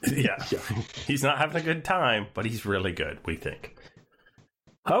good. Yeah. He's not having a good time, but he's really good, we think.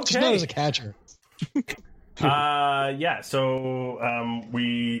 Okay. Just not as a catcher. So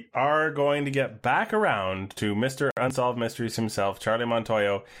we are going to get back around to Mr. Unsolved Mysteries himself, Charlie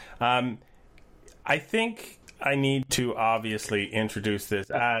Montoyo. I think I need to obviously introduce this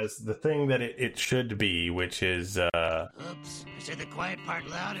as the thing that it should be, which is... Oops, I said the quiet part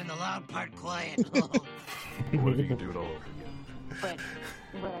loud and the loud part quiet. What if you can do it all over again? But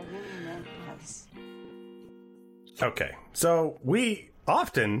what I really meant was... Okay, so we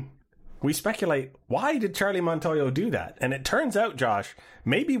speculate, why did Charlie Montoyo do that? And it turns out, Josh,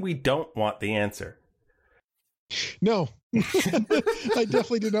 maybe we don't want the answer. No, I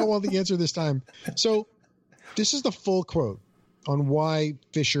definitely did not want the answer this time. So this is the full quote on why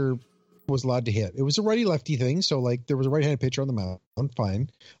Fisher was allowed to hit. It was a righty-lefty thing. So there was a right-handed pitcher on the mound. Fine.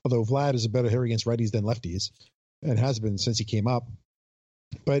 Although Vlad is a better hitter against righties than lefties and has been since he came up.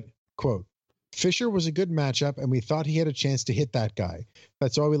 But quote, Fisher was a good matchup and we thought he had a chance to hit that guy.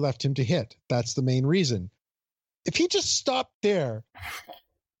 That's why we left him to hit. That's the main reason. If he just stopped there,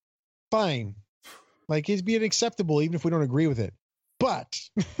 fine. It'd be acceptable even if we don't agree with it. But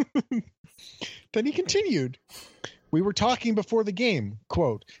then he continued. We were talking before the game.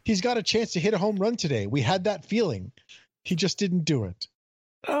 Quote, he's got a chance to hit a home run today. We had that feeling. He just didn't do it.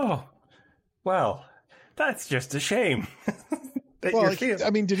 Oh, well, that's just a shame. Well, I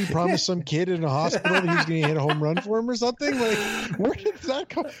mean, did he promise some kid in a hospital that he was going to hit a home run for him or something? Like, where did that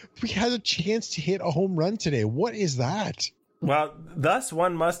come? We had a chance to hit a home run today. What is that? Well, thus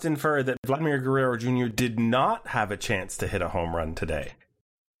one must infer that Vladimir Guerrero Jr. did not have a chance to hit a home run today.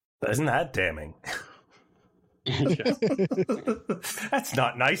 Isn't that damning? That's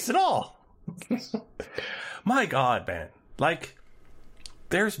not nice at all. My God, man. Like,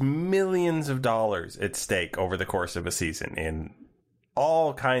 there's millions of dollars at stake over the course of a season in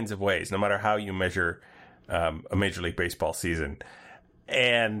all kinds of ways, no matter how you measure a Major League Baseball season.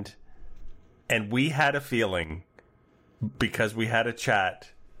 And we had a feeling, because we had a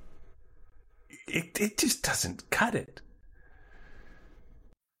chat, it just doesn't cut it.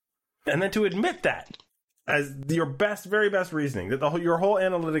 And then to admit that as your very best reasoning, that your whole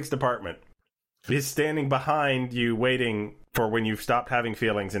analytics department is standing behind you waiting for when you've stopped having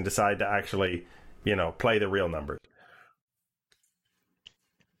feelings and decide to actually, play the real numbers.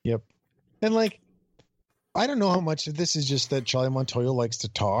 Yep. And like, I don't know how much of this is just that Charlie Montoya likes to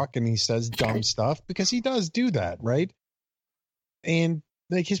talk and he says dumb stuff, because he does do that, right? And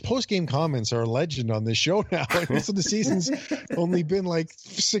like, his post-game comments are a legend on this show now. And so the season's only been like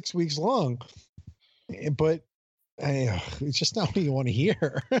 6 weeks long. But it's just not what you want to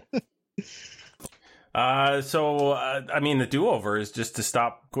hear. I mean, the do-over is just to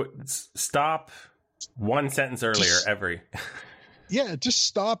stop one sentence earlier Yeah, just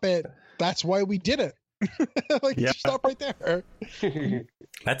stop it. That's why we did it. Just stop right there.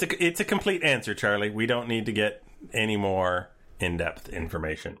 It's a complete answer, Charlie. We don't need to get any more in-depth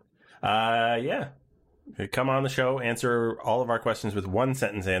information. Come on the show, answer all of our questions with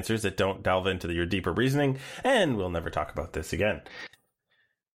one-sentence answers that don't delve into your deeper reasoning, and we'll never talk about this again.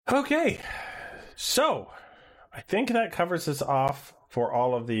 Okay, so I think that covers us off for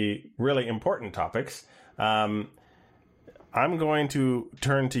all of the really important topics. I'm going to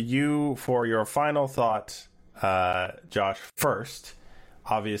turn to you for your final thought, Josh, first,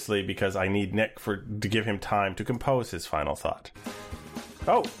 obviously, because I need Nick to give him time to compose his final thought.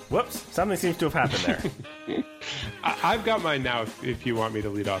 Oh, whoops. Something seems to have happened there. I've got mine now if you want me to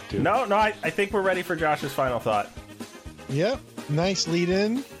lead off too. No, I think we're ready for Josh's final thought. Yep. Nice lead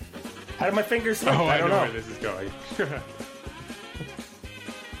in. How did my fingers slip? I don't know where this is going.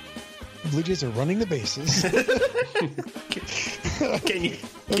 Blue Jays are running the bases.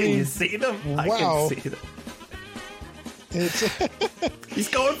 Can you see them? Wow. I can see them. He's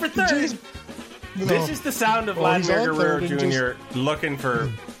going for third. This is the sound of Vladimir Guerrero Jr. looking for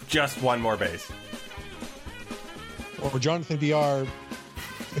just one more base. Or Jonathan VR,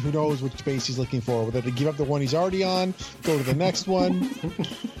 who knows which base he's looking for, whether to give up the one he's already on, go to the next one.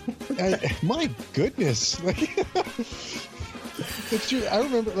 My goodness. It's true. I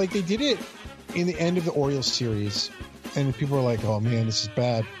remember, they did it in the end of the Orioles series, and people were like, oh man, this is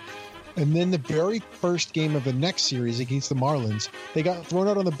bad. And then the very first game of the next series against the Marlins, they got thrown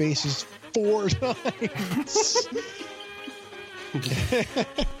out on the bases 4 times.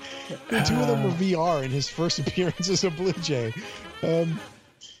 And 2 of them were VR in his first appearance as a Blue Jay. And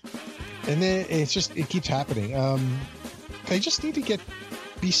then it keeps happening. They just need to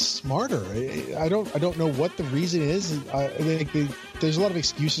be smarter. I don't know what the reason is. I think there's a lot of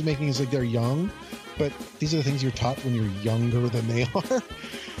excuses making is they're young, but these are the things you're taught when you're younger than they are.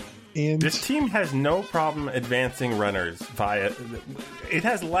 And this team has no problem advancing runners via. It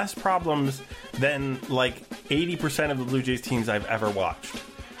has less problems than 80% of the Blue Jays teams I've ever watched.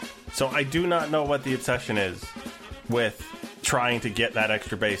 So I do not know what the obsession is with trying to get that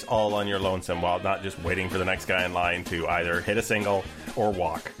extra base all on your lonesome while not just waiting for the next guy in line to either hit a single or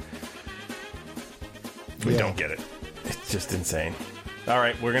walk. We don't get it. It's just insane. All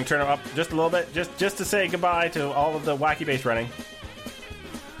right, we're going to turn it up just a little bit, just to say goodbye to all of the wacky base running.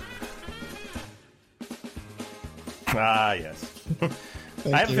 Ah, yes.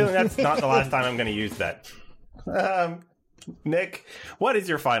 I have a feeling that's not the last time I'm going to use that. Nick, what is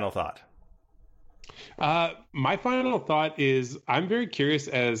your final thought? My final thought is I'm very curious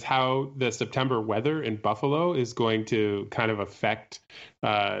as how the September weather in Buffalo is going to kind of affect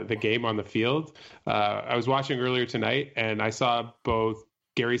the game on the field. I was watching earlier tonight, and I saw both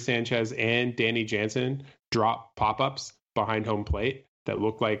Gary Sanchez and Danny Jansen drop pop-ups behind home plate that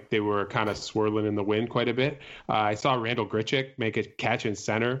looked like they were kind of swirling in the wind quite a bit. I saw Randall Grichuk make a catch in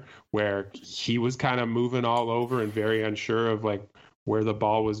center where he was kind of moving all over and very unsure of where the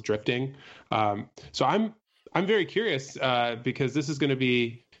ball was drifting. So I'm very curious because this is going to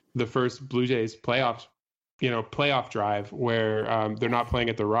be the first Blue Jays playoffs playoff drive where they're not playing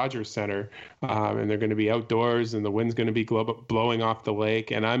at the Rogers Center, and they're going to be outdoors, and the wind's going to be blowing off the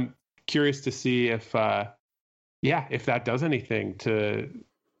lake. And I'm curious to see if that does anything to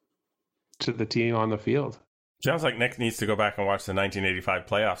the team on the field. Sounds like Nick needs to go back and watch the 1985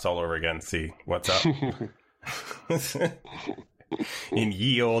 playoffs all over again, see what's up. In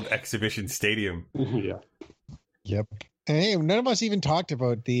ye old exhibition stadium. Yeah. Yep. And hey, none of us even talked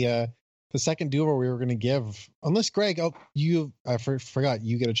about the second do-over we were going to give. Unless, Greg, I forgot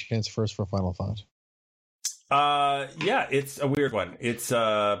you get a chance first for a final thought. Yeah, it's a weird one. It's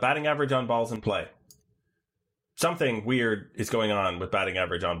batting average on balls in play. Something weird is going on with batting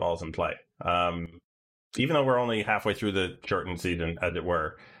average on balls in play. Even though we're only halfway through the shortened season, as it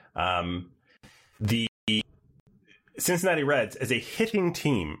were, the Cincinnati Reds, as a hitting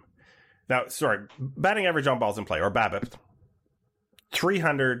team, batting average on balls in play, or BABIP,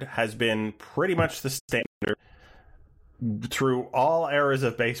 300 has been pretty much the standard through all eras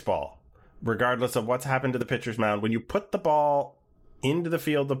of baseball, regardless of what's happened to the pitcher's mound. When you put the ball into the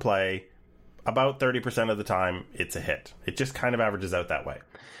field to play, about 30% of the time, it's a hit. It just kind of averages out that way.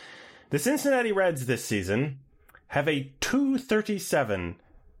 The Cincinnati Reds this season have a .237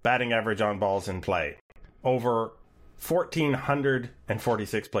 batting average on balls in play over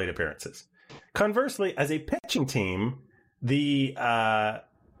 1,446 plate appearances. Conversely, as a pitching team, the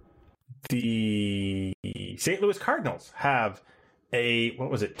St. Louis Cardinals have a,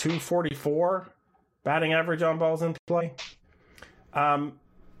 244 batting average on balls in play?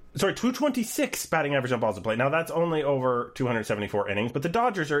 226 batting average on balls in play. Now, that's only over 274 innings, but the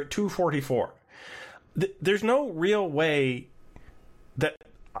Dodgers are at 244. There's no real way that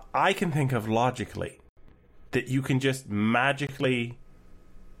I can think of logically that you can just magically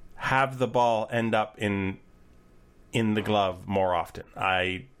have the ball end up in the glove more often.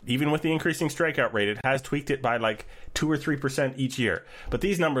 Even with the increasing strikeout rate, it has tweaked it by like 2 or 3% each year. But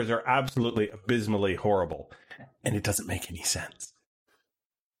these numbers are absolutely abysmally horrible, and it doesn't make any sense.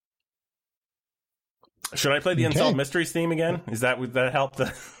 Should I play the Unsolved Mysteries theme again? Would that help?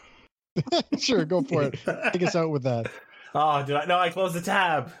 Sure, go for it. Take us out with that. Oh, did I? No, I closed the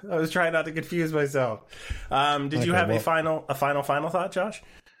tab. I was trying not to confuse myself. Did you have a final thought, Josh?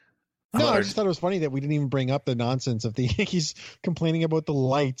 No, I just thought it was funny that we didn't even bring up the nonsense of the Yankees complaining about the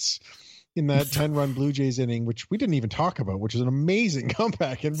lights in that 10-run Blue Jays inning, which we didn't even talk about, which is an amazing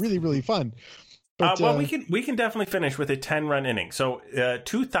comeback and really, really fun. But, we can definitely finish with a 10-run inning. So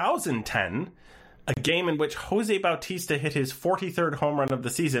 2010, a game in which Jose Bautista hit his 43rd home run of the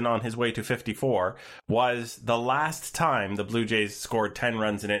season on his way to 54, was the last time the Blue Jays scored 10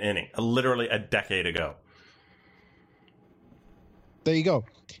 runs in an inning, literally a decade ago. There you go.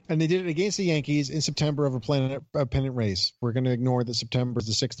 And they did it against the Yankees in September of a pennant race. We're going to ignore that September is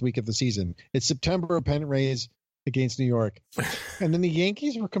the 6th week of the season. It's September of pennant race against New York. And then the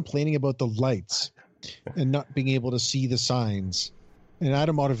Yankees were complaining about the lights and not being able to see the signs. And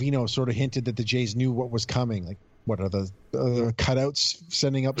Adam Ottavino sort of hinted that the Jays knew what was coming. Like, what are the cutouts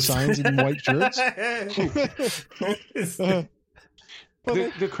sending up signs in white shirts?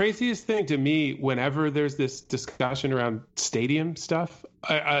 The craziest thing to me, whenever there's this discussion around stadium stuff,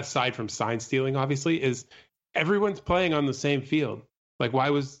 aside from sign stealing, obviously, is everyone's playing on the same field. Like,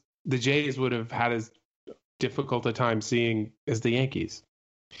 why was the Jays would have had as difficult a time seeing as the Yankees?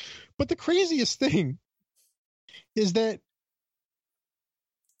 But the craziest thing is that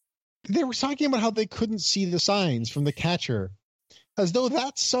they were talking about how they couldn't see the signs from the catcher, as though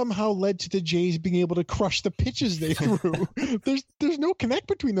that somehow led to the Jays being able to crush the pitches they threw. There's no connect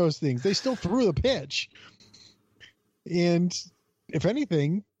between those things. They still threw the pitch. And if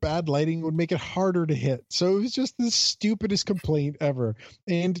anything, bad lighting would make it harder to hit. So it was just the stupidest complaint ever.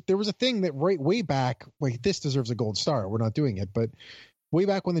 And there was a thing that way back, like, this deserves a gold star. We're not doing it, but way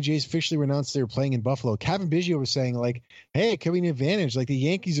back when the Jays officially announced they were playing in Buffalo, Kevin Biggio was saying, like, hey, it could be an advantage. Like, the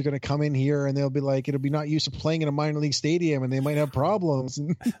Yankees are going to come in here and they'll be like, it'll be not used to playing in a minor league stadium and they might have problems.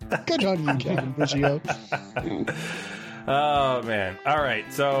 And good on you, Kevin Biggio. Oh, man. All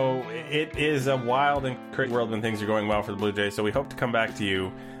right. So it is a wild and crazy world when things are going well for the Blue Jays. So we hope to come back to you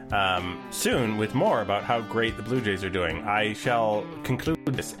soon with more about how great the Blue Jays are doing. I shall conclude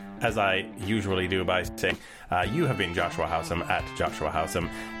this, as I usually do, by saying you have been Joshua Howsam at Joshua Howsam,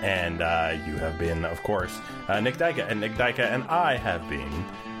 and you have been, of course, Nick Dyka at Nick Dyka, and I have been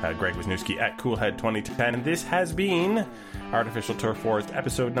Greg Wisniewski at Coolhead 2010, and this has been Artificial Turf Wars,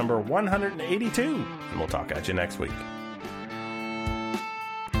 episode number 182, and we'll talk at you next week.